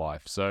thing to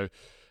life. So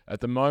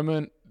at the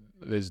moment,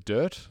 there's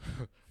dirt.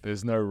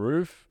 There's no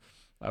roof.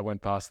 I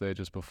went past there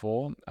just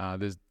before.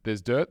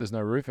 There's dirt. There's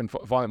no roof. And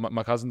finally,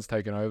 my cousin's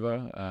taken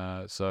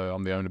over. So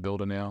I'm the owner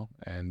builder now,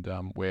 and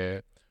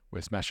we're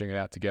smashing it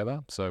out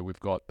together. So we've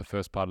got the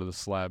first part of the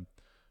slab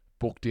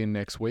booked in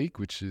next week,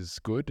 which is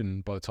good.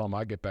 And by the time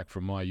I get back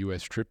from my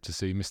US trip to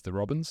see Mr.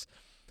 Robbins,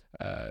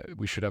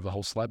 we should have the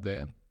whole slab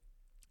there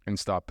and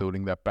start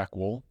building that back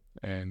wall.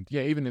 And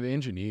yeah, even the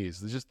engineers,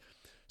 there's just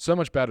so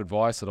much bad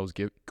advice that I was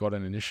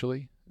gotten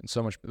initially, and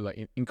so much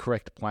like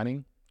incorrect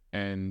planning.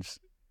 And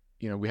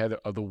we had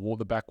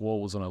the back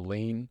wall was on a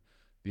lean.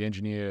 The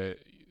engineer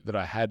that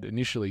I had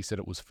initially said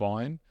it was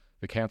fine.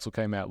 The council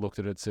came out, looked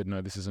at it, said,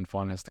 no, this isn't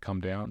fine, it has to come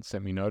down.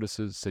 Sent me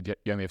notices, said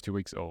you only have 2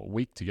 weeks or a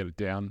week to get it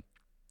down,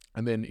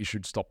 and then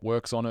issued stop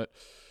works on it.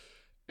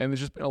 And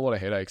there's just been a lot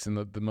of headaches. And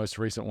the most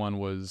recent one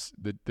was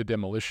the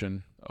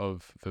demolition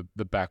of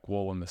the back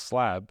wall and the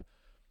slab.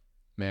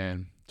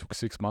 Man, took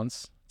 6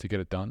 months to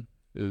get it done.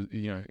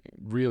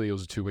 Really it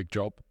was a 2-week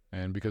job.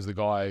 And because the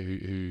guy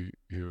who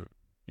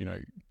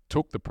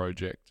took the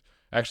project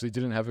actually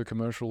didn't have a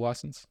commercial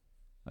license,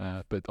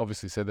 but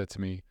obviously said that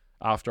to me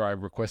after I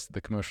requested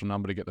the commercial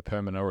number to get the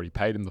permit. I already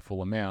paid him the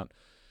full amount.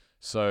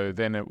 So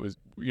then it was,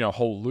 a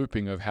whole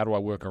looping of how do I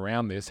work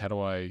around this? How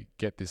do I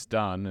get this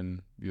done?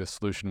 And the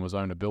solution was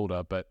own a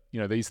builder. But,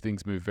 these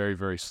things move very,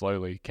 very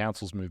slowly.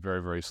 Councils move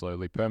very, very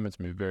slowly. Permits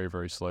move very,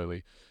 very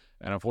slowly.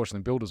 And unfortunately,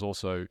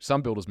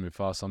 some builders move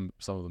fast, some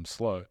of them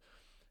slow.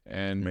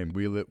 And I mean,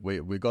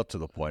 we got to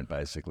the point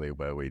basically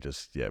where we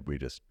just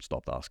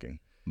stopped asking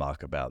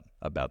Mark about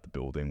the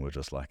building. We're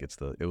just like, it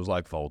was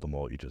like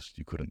Voldemort.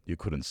 You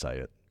couldn't say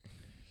it.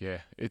 Yeah,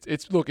 it's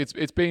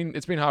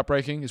been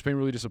heartbreaking. It's been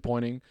really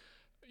disappointing.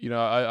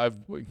 I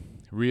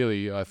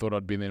thought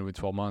I'd been there with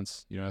 12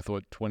 months. I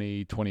thought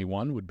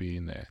 2021 would be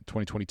in there,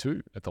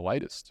 2022 at the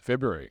latest,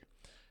 February,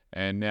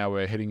 and now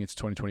we're heading into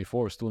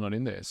 2024. We're still not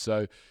in there.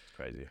 So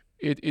crazy.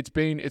 It's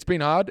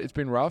been hard. It's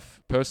been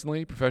rough,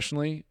 personally,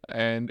 professionally,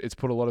 and it's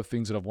put a lot of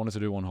things that I've wanted to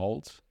do on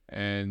hold.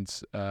 And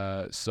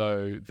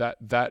so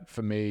that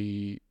for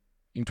me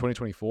in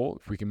 2024,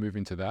 if we can move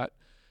into that,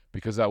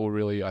 because that will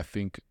really, I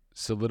think,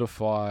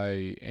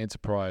 solidify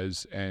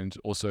Enterprise and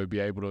also be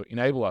able to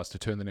enable us to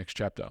turn the next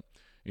chapter,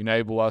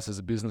 enable us as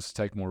a business to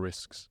take more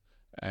risks.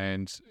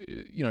 And,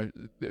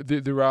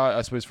 there are,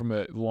 I suppose, from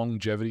a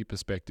longevity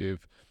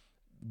perspective,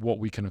 what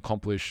we can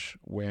accomplish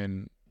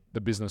when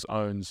the business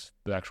owns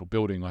the actual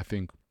building. I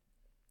think,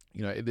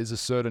 there's a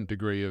certain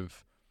degree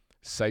of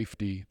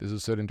safety. There's a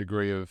certain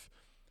degree of,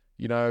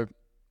 you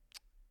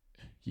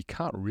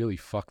can't really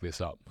fuck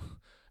this up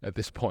at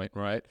this point,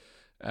 right?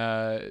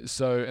 That's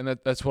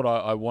what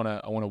I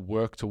want to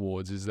work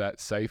towards, is that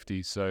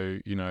safety. So,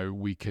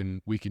 we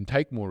can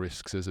take more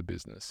risks as a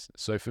business.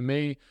 So for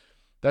me,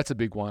 that's a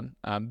big one.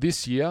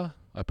 This year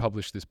I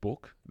published this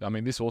book. I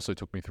mean, this also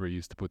took me 3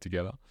 years to put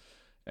together,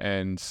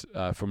 and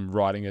from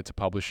writing it to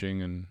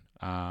publishing. And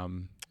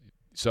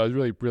so I was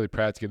really, really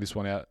proud to get this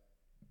one out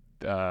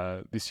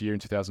this year in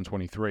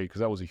 2023, because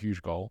that was a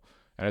huge goal,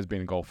 and has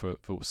been a goal for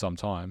some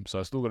time. So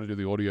I still got to do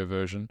the audio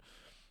version.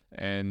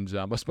 And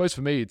I suppose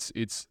for me,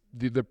 it's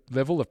the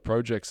level of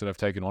projects that I've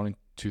taken on in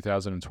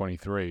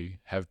 2023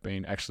 have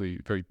been actually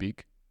very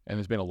big, and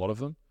there's been a lot of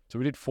them. So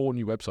we did 4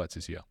 new websites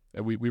this year,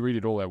 and we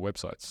redid all our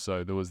websites.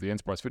 So there was the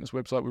Enterprise Fitness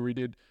website we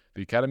redid,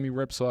 the Academy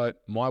website,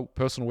 my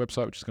personal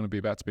website, which is going to be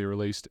about to be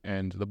released,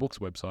 and the book's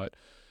website,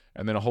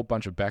 and then a whole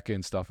bunch of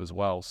back-end stuff as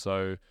well.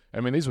 So,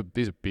 I mean, these are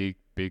big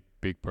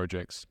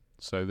projects.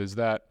 So there's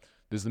that.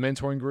 There's the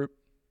mentoring group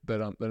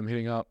that I'm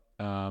hitting up.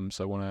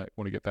 So I want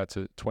to get that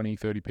to 20,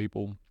 30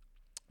 people.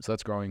 So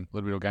that's growing a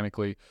little bit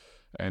organically.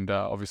 And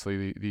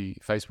obviously the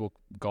Facebook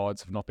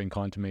gods have not been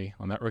kind to me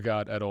on that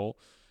regard at all.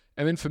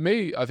 And then for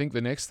me, I think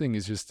the next thing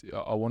is just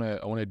I do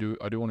want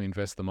to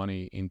invest the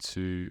money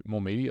into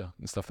more media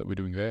and stuff that we're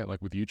doing there,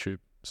 like with YouTube.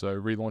 So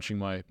relaunching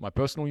my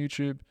personal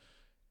YouTube,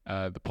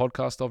 the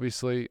podcast,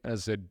 obviously,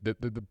 as I said,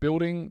 the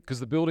building, because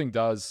the building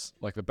does,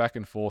 like, the back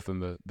and forth,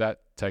 and that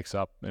takes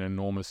up an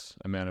enormous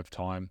amount of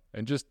time.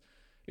 And just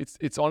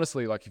it's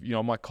honestly, like,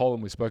 my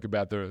column, we spoke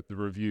about the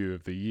review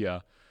of the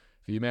year.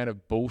 The amount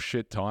of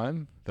bullshit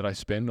time that I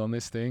spend on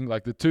this thing,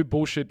 like the 2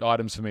 bullshit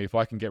items for me, if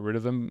I can get rid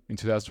of them in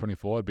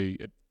 2024, I'd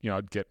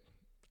get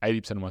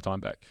 80% of my time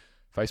back.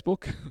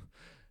 Facebook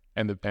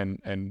and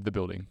the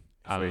building.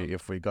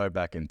 If we go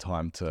back in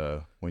time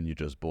to when you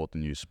just bought the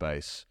new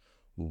space,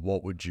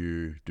 what would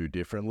you do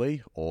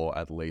differently, or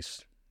at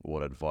least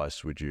what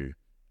advice would you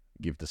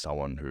give to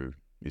someone who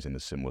is in a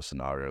similar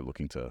scenario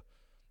looking to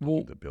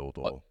build?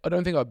 Or I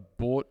don't think I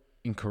bought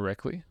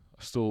incorrectly.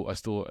 I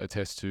still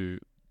attest to,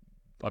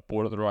 I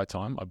bought at the right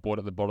time. I bought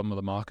at the bottom of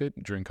the market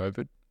during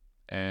COVID.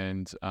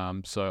 And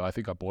so I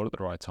think I bought at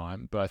the right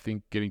time. But I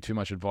think getting too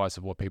much advice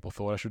of what people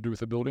thought I should do with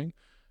the building,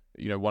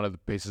 one of the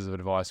pieces of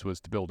advice was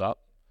to build up,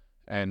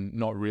 and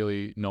not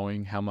really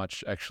knowing how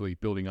much actually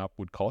building up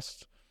would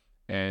cost.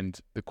 And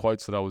the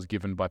quotes that I was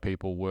given by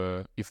people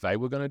were if they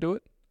were going to do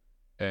it,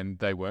 and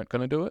they weren't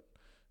going to do it.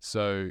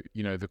 So,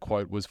 the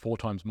quote was 4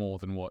 times more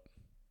than what,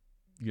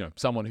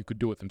 someone who could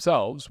do it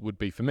themselves would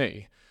be for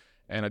me.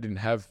 And I didn't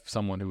have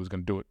someone who was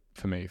going to do it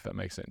for me, if that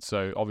makes sense.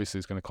 So obviously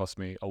it's going to cost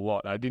me a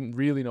lot. I didn't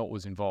really know what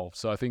was involved.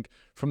 So I think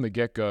from the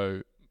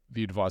get-go,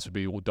 the advice would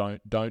be, well,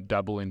 don't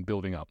dabble in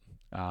building up.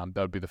 That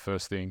would be the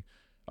first thing.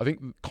 I think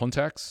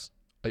contacts,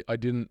 I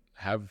didn't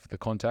have the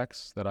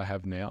contacts that I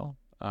have now.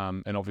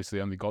 And obviously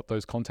I only got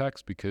those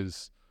contacts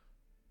because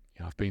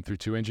I've been through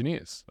 2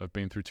 engineers. I've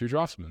been through 3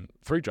 draftsmen.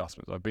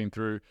 I've been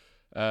through,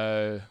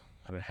 I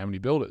don't know how many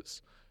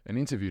builders, and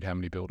interviewed how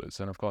many builders.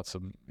 And I've got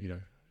some,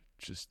 I've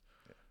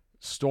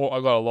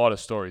got a lot of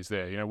stories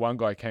there. One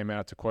guy came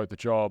out to quote the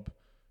job,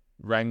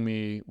 rang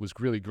me, was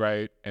really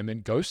great, and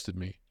then ghosted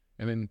me.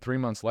 And then 3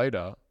 months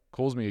later,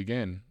 calls me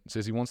again,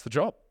 says he wants the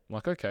job. I'm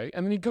like, okay.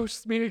 And then he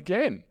ghosts me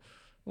again.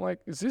 I'm like,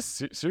 is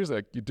this seriously?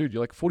 Like, dude,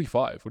 you're like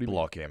 45. What do you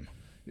block him?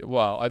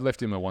 Well, I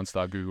left him a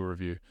 1-star Google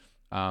review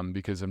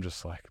because I'm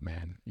just like,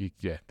 man,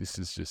 this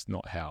is just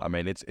not how. I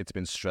mean, it's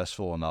been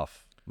stressful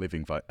enough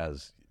living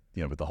as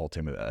with the whole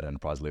team at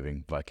Enterprise,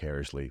 living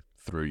vicariously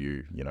through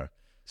you,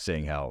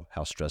 seeing how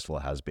stressful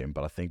it has been.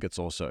 But I think it's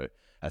also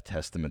a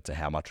testament to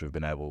how much we've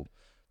been able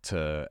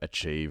to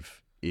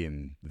achieve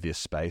in this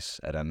space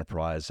at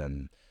Enterprise,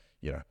 and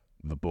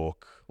the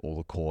book, all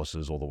the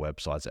courses, all the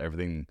websites,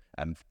 everything,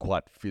 and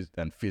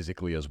and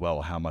physically as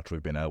well, how much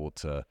we've been able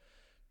to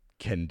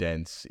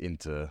condense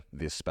into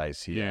this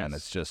space here. Yes. And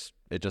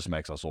it just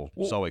makes us all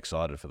so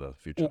excited for the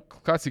future. Well,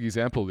 classic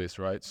example of this,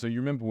 right? So you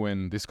remember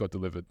when this got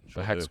delivered,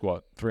 the hack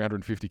squat,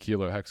 350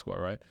 kilo hack squat,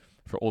 right?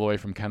 For all the way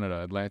from Canada,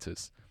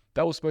 Atlantis.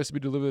 That was supposed to be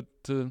delivered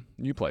to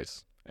New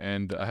Place,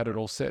 and I had it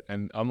all set.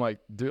 And I'm like,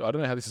 dude, I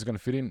don't know how this is going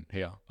to fit in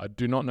here. I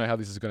do not know how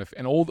this is going to fit.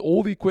 And all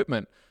the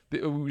equipment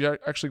that we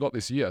actually got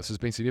this year, so there's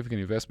been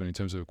significant investment in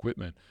terms of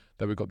equipment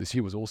that we got this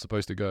year, was all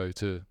supposed to go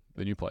to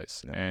the New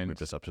Place. Yeah, and we've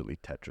just absolutely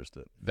Tetrised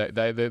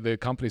it. The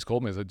companies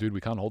called me and said, dude,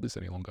 we can't hold this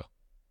any longer.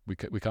 We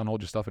can't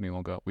hold your stuff any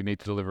longer. We need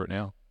to deliver it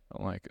now.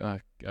 I'm like,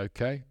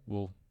 okay,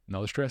 well,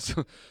 another stress.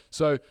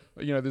 So,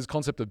 there's a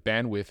concept of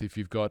bandwidth. If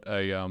you've got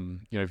a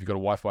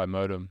Wi-Fi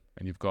modem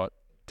and you've got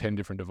 10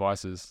 different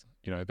devices,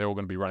 they're all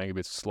going to be running a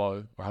bit slow,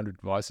 or 100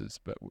 devices.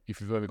 But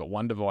if you've only got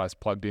one device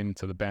plugged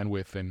into the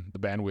bandwidth, then the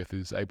bandwidth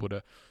is able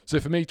to. So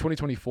for me,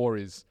 2024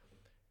 is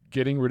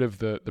getting rid of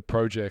the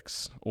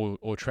projects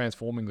or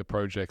transforming the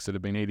projects that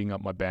have been eating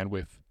up my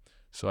bandwidth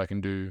so I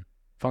can do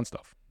fun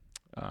stuff.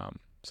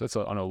 So that's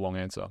I know a long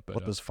answer. But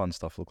what does fun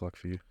stuff look like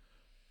for you?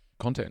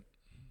 content.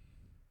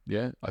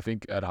 Yeah, I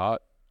think at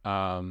heart,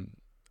 I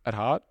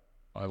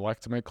like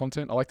to make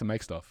content. I like to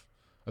make stuff.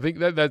 I think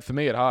that for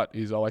me at heart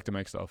is I like to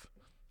make stuff.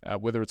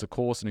 Whether it's a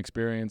course, an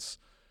experience,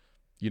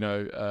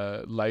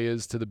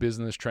 layers to the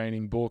business,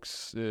 training,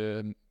 books,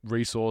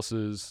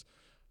 resources.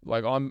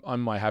 Like I'm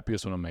my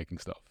happiest when I'm making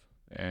stuff.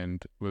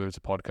 And whether it's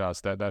a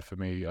podcast, that for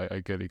me, I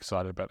get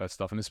excited about that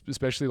stuff, and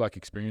especially like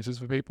experiences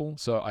for people.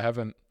 So I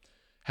haven't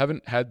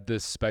had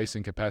this space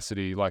and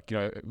capacity, like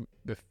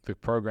the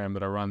program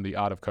that I run, the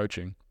Art of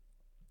Coaching.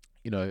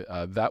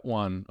 That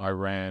one I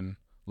ran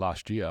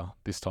last year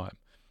this time,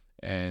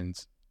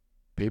 and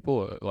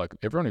people like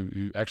everyone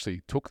who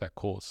actually took that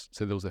course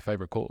said it was their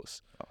favorite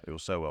course. Oh, it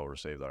was so well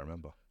received, I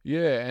remember.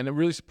 Yeah, and it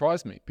really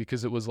surprised me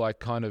because it was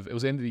like it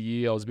was the end of the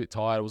year. I was a bit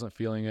tired. I wasn't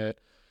feeling it.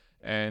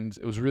 And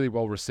it was really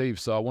well received.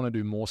 So I want to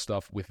do more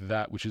stuff with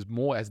that, which is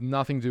has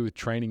nothing to do with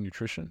training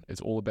nutrition.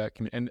 It's all about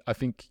and I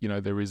think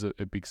there is a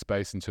big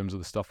space in terms of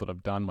the stuff that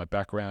I've done, my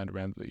background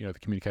around the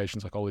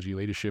communication, psychology,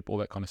 leadership, all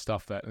that kind of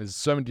stuff. And there's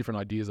so many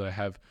different ideas that I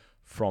have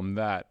from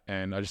that,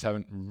 and I just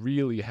haven't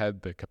really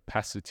had the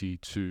capacity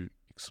to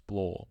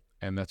explore.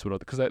 And that's what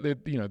because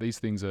these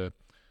things they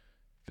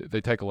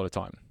take a lot of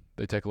time.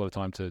 They take a lot of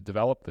time to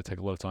develop. They take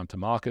a lot of time to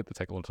market. They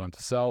take a lot of time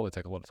to sell. They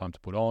take a lot of time to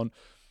put on.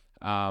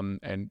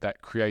 And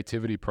that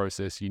creativity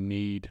process, you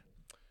need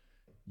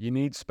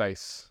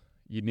space.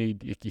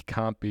 You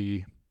can't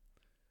be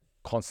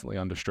constantly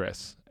under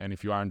stress. And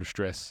if you are under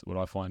stress, what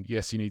I find,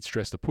 yes, you need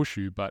stress to push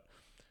you, but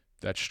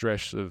that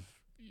stress of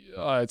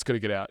it's got to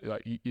get out.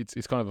 Like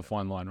it's kind of a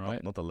fine line,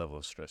 right? Not the level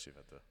of stress you've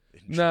had to.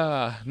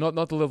 Nah,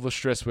 not the level of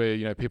stress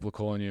where people are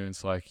calling you and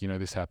it's like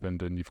this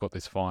happened and you've got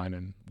this fine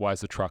and why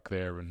is the truck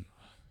there and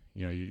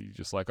you're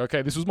just like,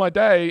 okay, this was my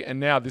day and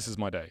now this is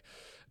my day.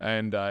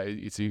 And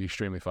it's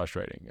extremely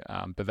frustrating.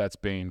 But that's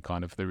been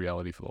kind of the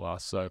reality for the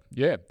last. So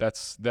yeah,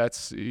 that's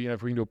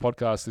if we can do a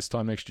podcast this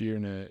time next year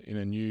in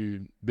a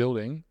new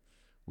building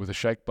with a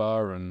shake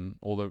bar and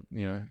all the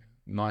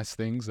nice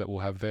things that we'll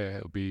have there,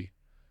 it'd be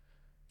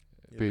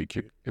a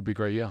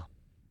great year.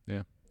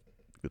 Yeah,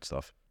 good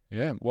stuff.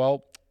 Yeah,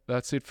 well,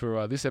 that's it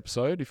for this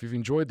episode. If you've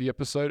enjoyed the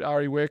episode,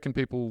 Ari, where can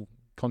people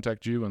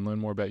contact you and learn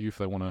more about you if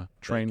they want to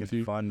train with you?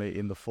 They can find me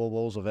in the 4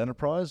 walls of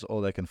Enterprise,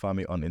 or they can find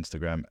me on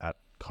Instagram at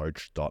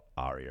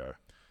coach.ario.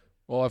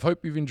 Well, I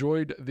hope you've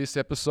enjoyed this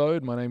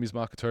episode. My name is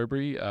Mark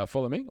Atobri.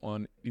 Follow me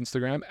on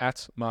Instagram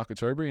at Mark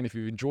Atobri. And if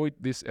you've enjoyed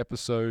this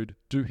episode,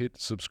 do hit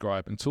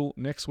subscribe. Until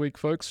next week,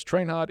 folks,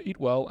 train hard, eat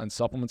well, and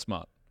supplement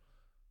smart.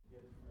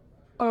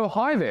 Oh,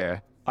 hi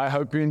there. I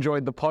hope you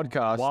enjoyed the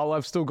podcast. While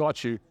I've still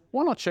got you,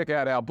 why not check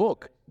out our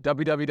book,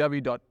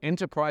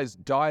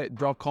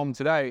 www.enterprisediet.com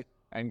today,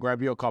 and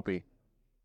grab your copy.